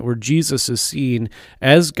Testament where Jesus is seen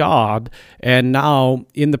as God, and now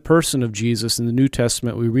in the person of Jesus in the New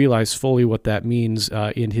Testament, we realize fully what that means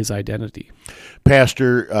in his identity.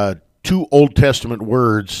 Pastor, two Old Testament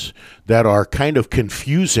words that are kind of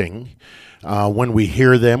confusing when we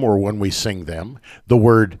hear them or when we sing them, the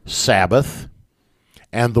word Sabbath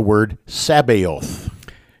and the word Sabaoth.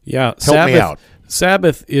 Yeah, Help me out.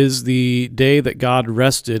 Sabbath is the day that God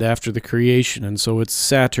rested after the creation, and so it's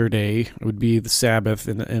Saturday. It would be the Sabbath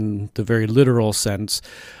in the very literal sense.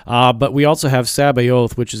 But we also have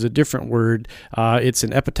Sabaoth, which is a different word. It's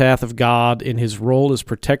an epitaph of God in his role as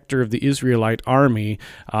protector of the Israelite army,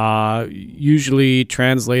 usually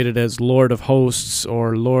translated as Lord of Hosts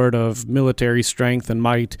or Lord of Military Strength and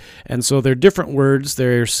Might. And so they're different words.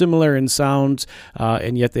 They're similar in sound,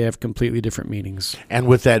 and yet they have completely different meanings. And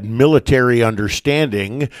with that military understanding,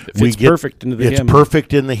 It's perfect into the hymn. It's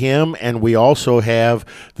perfect in the hymn, and we also have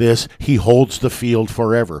this, he holds the field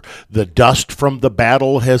forever. The dust from the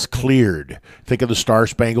battle has cleared. Think of the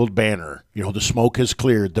Star-Spangled Banner. You know, the smoke has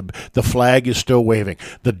cleared. The flag is still waving.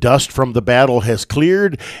 The dust from the battle has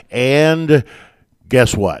cleared, and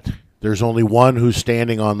guess what? There's only one who's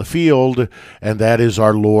standing on the field, and that is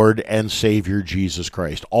our Lord and Savior, Jesus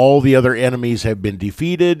Christ. All the other enemies have been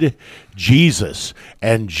defeated. Jesus,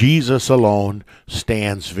 and Jesus alone,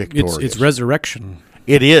 stands victorious. It's resurrection.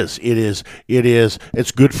 It is.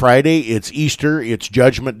 It's Good Friday, it's Easter, it's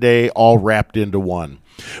Judgment Day, all wrapped into one.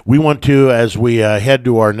 We want to, as we head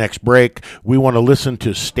to our next break, we want to listen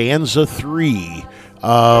to stanza 3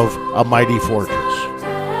 of A Mighty Fortress.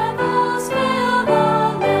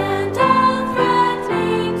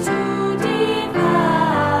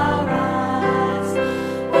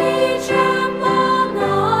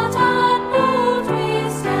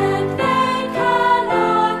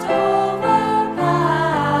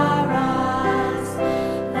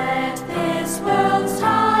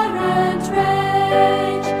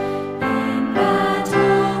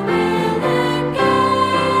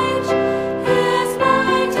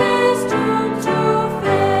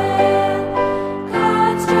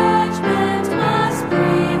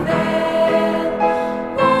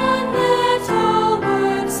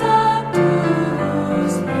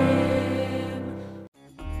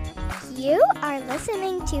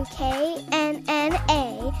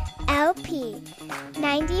 KNNA LP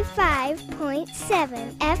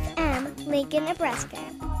 95.7 FM, Lincoln, Nebraska.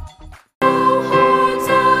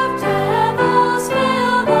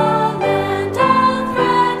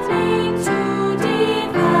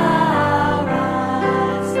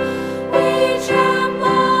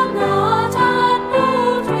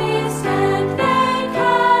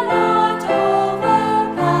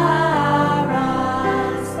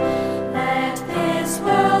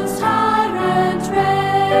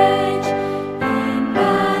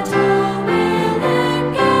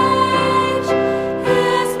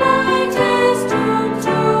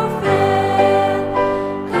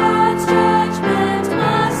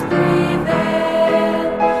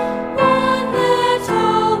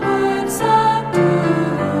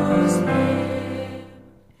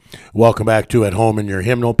 Welcome back to At Home in Your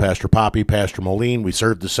Hymnal. Pastor Poppy, Pastor Moline. We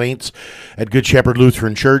serve the saints at Good Shepherd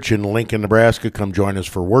Lutheran Church in Lincoln, Nebraska. Come join us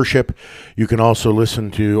for worship. You can also listen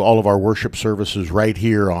to all of our worship services right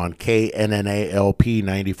here on KNNA LP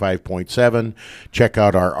 95.7. Check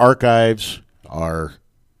out our archives, our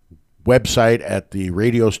website at the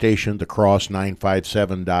radio station,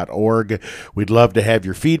 thecross957.org. We'd love to have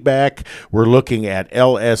your feedback. We're looking at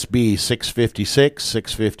LSB 656,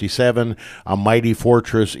 657, A Mighty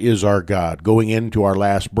Fortress is Our God. Going into our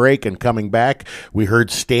last break and coming back, we heard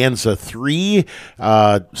stanza 3.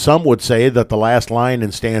 Some would say that the last line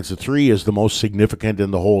in stanza 3 is the most significant in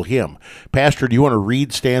the whole hymn. Pastor, do you want to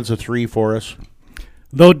read stanza 3 for us?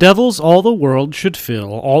 Though devils all the world should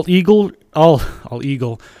fill, all eager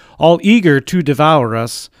to devour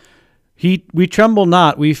us, we tremble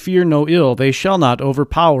not, we fear no ill, they shall not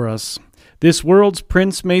overpower us. This world's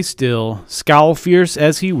prince may still scowl fierce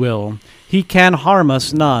as he will, he can harm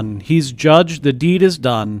us none, he's judged, the deed is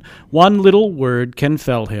done, one little word can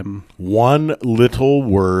fell him. One little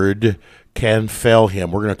word can fell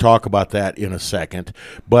him. We're going to talk about that in a second.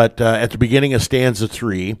 But at the beginning of stanza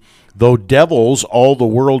 3, though devils all the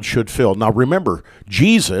world should fill. Now remember,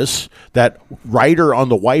 Jesus, that rider on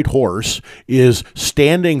the white horse, is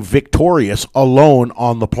standing victorious alone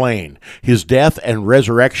on the plain. His death and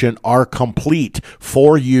resurrection are complete.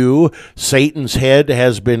 For you, Satan's head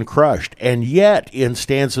has been crushed. And yet, in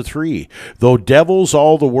stanza 3, though devils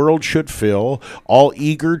all the world should fill, all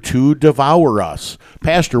eager to devour us.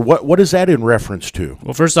 Pastor, what is that in reference to?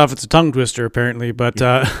 Well, first off, it's a tongue twister, apparently. But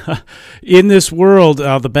in this world,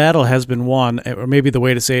 the battle has been won, or maybe the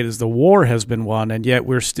way to say it is the war has been won, and yet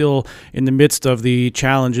we're still in the midst of the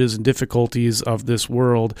challenges and difficulties of this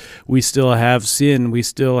world. We still have sin. We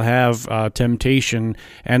still have temptation.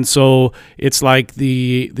 And so it's like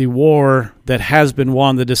the war that has been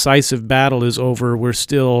won, the decisive battle is over. We're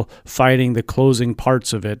still fighting the closing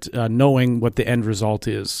parts of it, knowing what the end result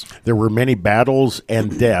is. There were many battles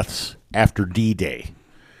and deaths after D-Day.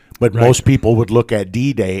 But Right. most people would look at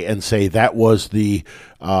D-Day and say that was the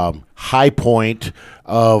high point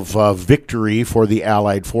of victory for the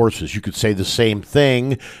Allied forces. You could say the same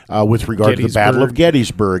thing with regard to the Battle of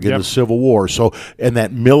Gettysburg in Yep. the Civil War. So, and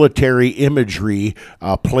that military imagery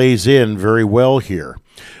plays in very well here.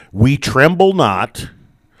 We tremble not,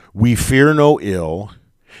 we fear no ill,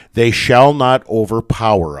 they shall not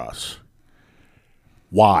overpower us.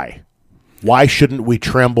 Why? Why shouldn't we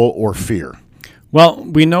tremble or fear? Well,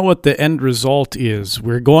 we know what the end result is.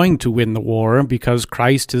 We're going to win the war because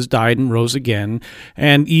Christ has died and rose again.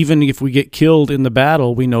 And even if we get killed in the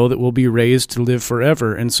battle, we know that we'll be raised to live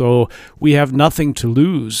forever. And so we have nothing to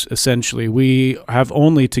lose, essentially. We have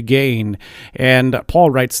only to gain. And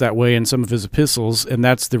Paul writes that way in some of his epistles, and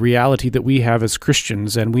that's the reality that we have as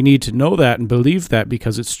Christians. And we need to know that and believe that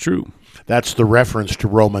because it's true. That's the reference to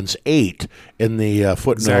Romans 8 in the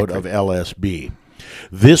footnote Exactly. of LSB.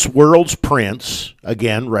 This world's prince,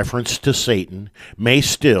 again, reference to Satan, may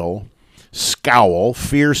still scowl,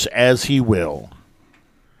 fierce as he will.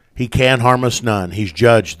 He can harm us none. He's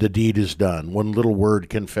judged, the deed is done. One little word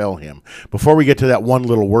can fell him. Before we get to that one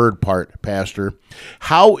little word part, Pastor,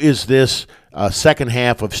 how is this second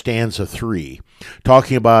half of stanza 3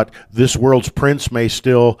 talking about this world's prince may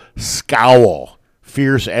still scowl,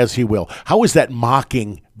 fierce as he will? How is that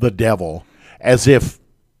mocking the devil as if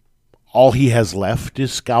all he has left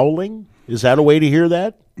is scowling? Is that a way to hear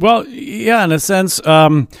that? Well, yeah, in a sense,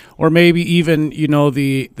 or maybe even,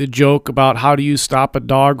 the joke about how do you stop a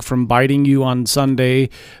dog from biting you on Sunday.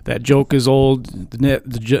 That joke is old.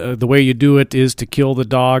 The way you do it is to kill the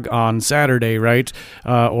dog on Saturday, right?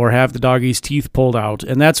 Or have the doggy's teeth pulled out.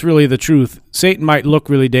 And that's really the truth. Satan might look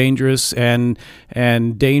really dangerous and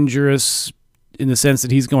dangerous in the sense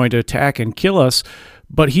that he's going to attack and kill us,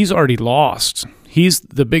 but he's already lost. He's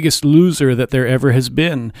the biggest loser that there ever has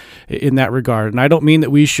been in that regard. And I don't mean that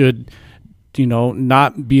we should,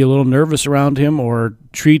 not be a little nervous around him or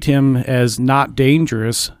treat him as not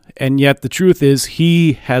dangerous. And yet the truth is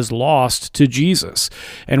he has lost to Jesus.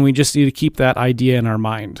 And we just need to keep that idea in our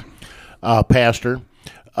mind. Pastor,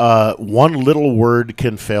 one little word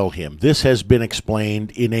can fell him. This has been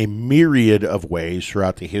explained in a myriad of ways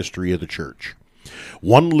throughout the history of the church.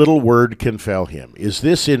 One little word can fell him. Is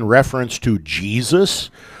this in reference to Jesus,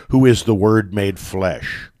 who is the Word made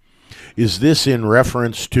flesh? Is this in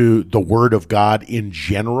reference to the Word of God in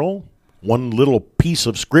general? One little piece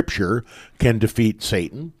of Scripture can defeat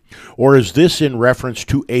Satan. Or is this in reference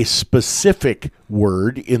to a specific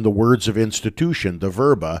word in the words of institution, the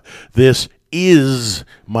verba? This is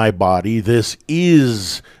my body, this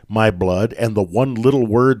is my blood, and the one little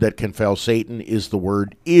word that can fell Satan is the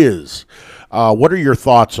word is. What are your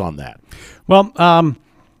thoughts on that? Well, all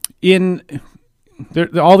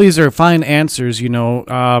these are fine answers,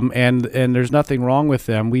 and there's nothing wrong with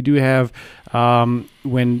them. We do have,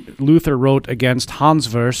 when Luther wrote against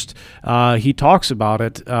Hanswurst, he talks about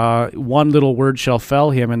it. One little word shall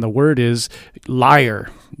fell him, and the word is liar.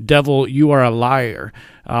 Devil, you are a liar.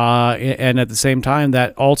 And at the same time,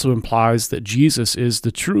 that also implies that Jesus is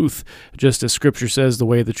the truth, just as Scripture says, the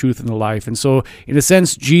way, the truth, and the life. And so, in a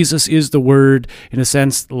sense, Jesus is the Word. In a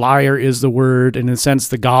sense, liar is the Word. And in a sense,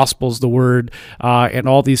 the gospel's the Word. And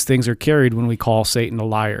all these things are carried when we call Satan a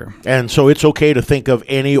liar. And so it's okay to think of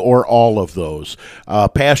any or all of those.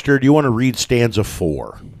 Pastor, do you want to read stanza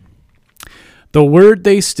 4? The word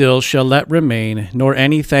they still shall let remain, nor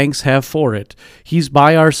any thanks have for it. He's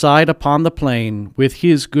by our side upon the plain, with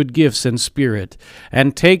his good gifts and spirit.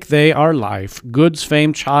 And take they our life, goods,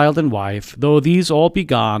 fame, child, and wife. Though these all be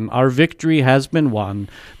gone, our victory has been won.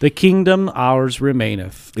 The kingdom ours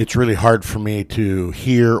remaineth. It's really hard for me to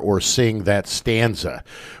hear or sing that stanza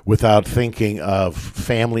without thinking of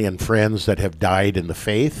family and friends that have died in the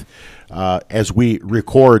faith. As we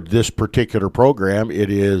record this particular program,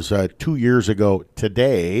 it is 2 years ago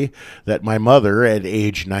today that my mother, at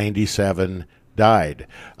age 97, died.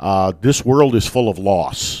 This world is full of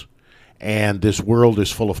loss, and this world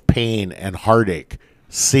is full of pain and heartache,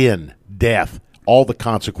 sin, death, all the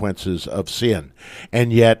consequences of sin.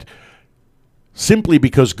 And yet, simply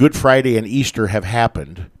because Good Friday and Easter have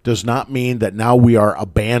happened does not mean that now we are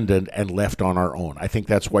abandoned and left on our own. I think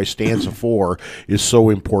that's why stanza 4 is so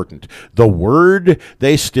important. The word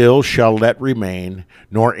they still shall let remain,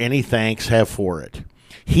 nor any thanks have for it.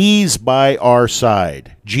 He's by our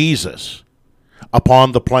side, Jesus,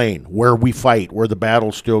 upon the plain where we fight, where the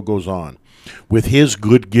battle still goes on, with his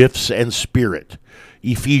good gifts and spirit.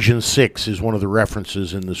 Ephesians 6 is one of the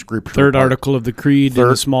references in the scripture. Third article of the Creed in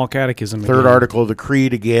the Small Catechism. Third article of the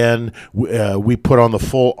Creed again. We put on the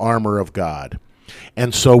full armor of God.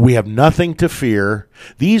 And so we have nothing to fear.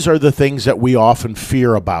 These are the things that we often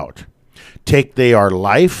fear about. Take they our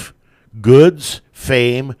life, goods,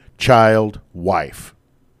 fame, child, wife.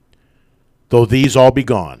 Though these all be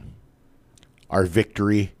gone, our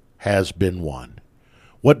victory has been won.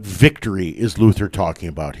 What victory is Luther talking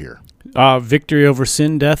about here? Victory over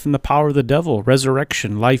sin, death, and the power of the devil,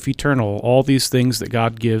 resurrection, life eternal, all these things that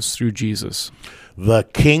God gives through Jesus. The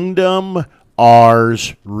kingdom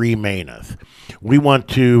ours remaineth. We want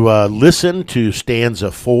to listen to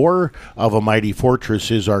stanza 4 of A Mighty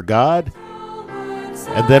Fortress Is Our God,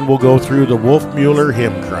 and then we'll go through the Wolfmueller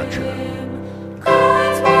Hymn Cruncher.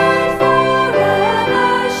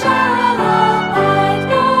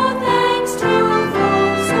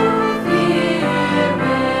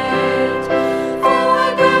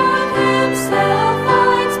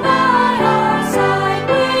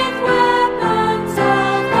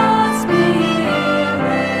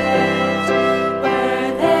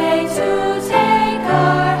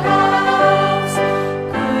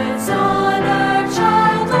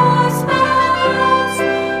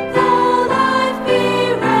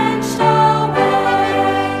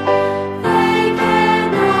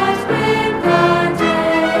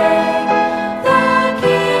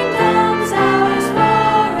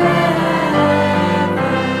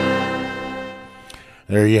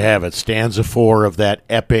 There you have it, stanza 4 of that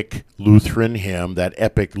epic Lutheran hymn, that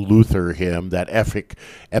epic Luther hymn, that epic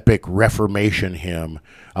Reformation hymn,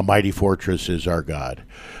 A Mighty Fortress Is Our God.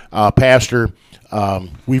 Pastor,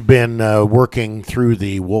 we've been working through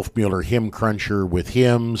the Wolfmueller Hymn Cruncher with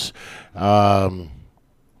hymns. I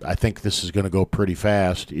think this is going to go pretty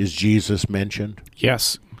fast. Is Jesus mentioned?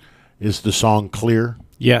 Yes. Is the song clear?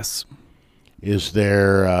 Yes. Is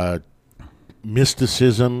there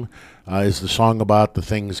mysticism? Is the song about the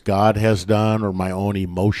things God has done or my own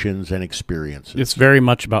emotions and experiences? It's very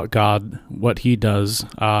much about God, what he does,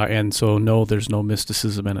 and so no, there's no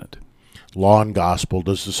mysticism in it. Law and gospel.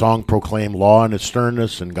 Does the song proclaim law in its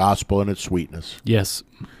sternness and gospel in its sweetness? Yes.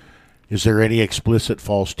 Is there any explicit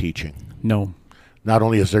false teaching? No. Not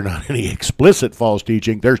only is there not any explicit false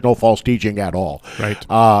teaching, there's no false teaching at all. Right.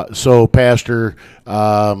 So, Pastor,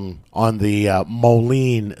 on the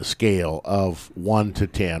Moline scale of 1 to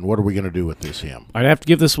 10, what are we going to do with this hymn? I'd have to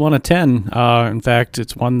give this one a 10. In fact,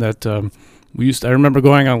 it's one that I remember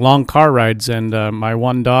going on long car rides, and my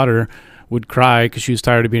one daughter would cry because she was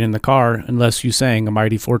tired of being in the car unless you sang A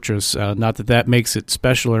Mighty Fortress. Not that makes it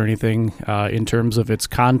special or anything in terms of its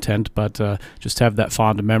content, but just have that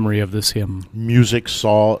fond memory of this hymn. Music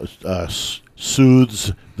soothes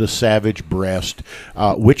the savage breast.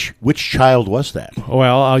 Which child was that?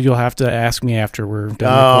 Well, you'll have to ask me after we're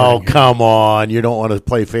done. Oh, come on. You don't want to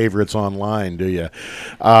play favorites online, do you?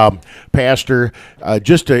 Pastor,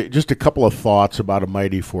 just a couple of thoughts about A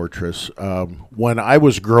Mighty Fortress. When I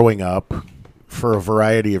was growing up, for a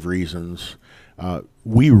variety of reasons,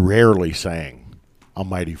 we rarely sang A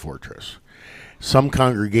Mighty Fortress. Some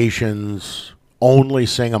congregations only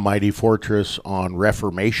sing A Mighty Fortress on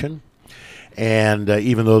Reformation. And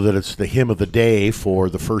even though that it's the hymn of the day for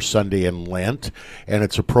the first Sunday in Lent, and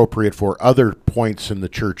it's appropriate for other points in the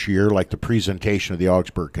church year, like the presentation of the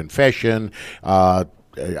Augsburg Confession, I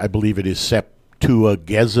believe it is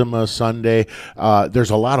Septuagesima Sunday. There's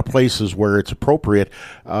a lot of places where it's appropriate.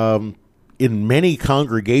 In many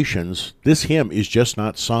congregations, this hymn is just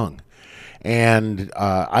not sung. And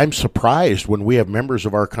I'm surprised when we have members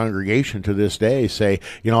of our congregation to this day say,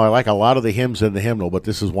 I like a lot of the hymns in the hymnal, but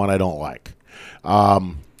this is one I don't like.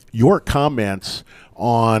 Your comments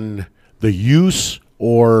on the use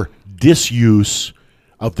or disuse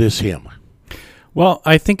of this hymn? Well,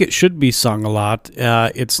 I think it should be sung a lot.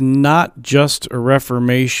 It's not just a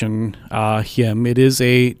Reformation hymn. It is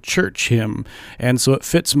a church hymn, and so it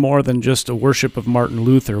fits more than just a worship of Martin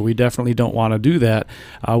Luther. We definitely don't want to do that.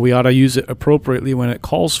 We ought to use it appropriately when it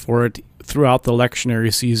calls for it throughout the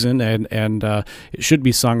lectionary season, and it should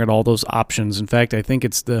be sung at all those options. In fact, I think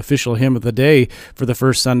it's the official hymn of the day for the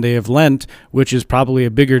first Sunday of Lent, which is probably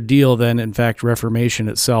a bigger deal than, in fact, Reformation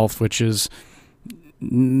itself, which is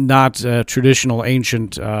not a traditional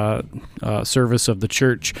ancient service of the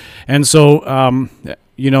church. And so,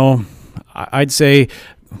 I'd say,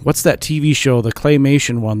 what's that TV show, the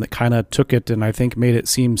claymation one that kind of took it and I think made it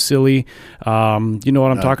seem silly? You know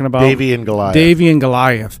what I'm talking about? Davy and Goliath. Davy and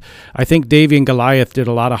Goliath. I think Davy and Goliath did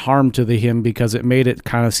a lot of harm to the hymn because it made it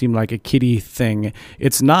kind of seem like a kiddie thing.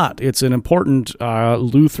 It's not. It's an important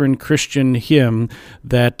Lutheran Christian hymn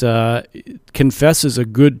that confesses a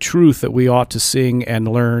good truth that we ought to sing and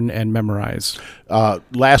learn and memorize.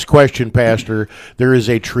 Last question, Pastor. There is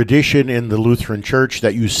a tradition in the Lutheran Church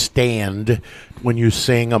that you stand when you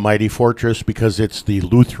sing A Mighty Fortress because it's the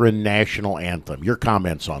Lutheran national anthem. Your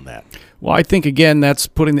comments on that? Well, I think, again, that's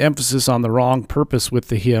putting the emphasis on the wrong purpose with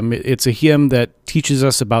the hymn. It's a hymn that teaches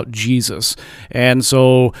us about Jesus. And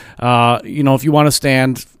so, if you want to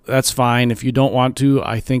stand, that's fine. If you don't want to,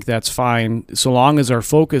 I think that's fine, so long as our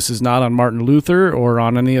focus is not on Martin Luther or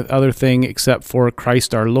on any other thing except for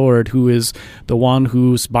Christ our Lord, who is the one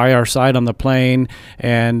who's by our side on the plain,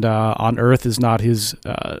 and on earth is not his,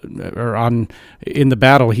 in the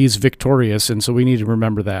battle, he's victorious. And so we need to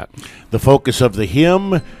remember that. The focus of the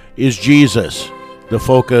hymn is Jesus. The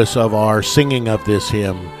focus of our singing of this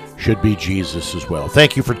hymn should be Jesus as well.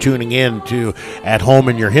 Thank you for tuning in to At Home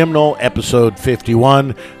in Your Hymnal, episode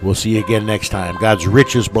 51. We'll see you again next time. God's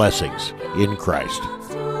richest blessings in Christ.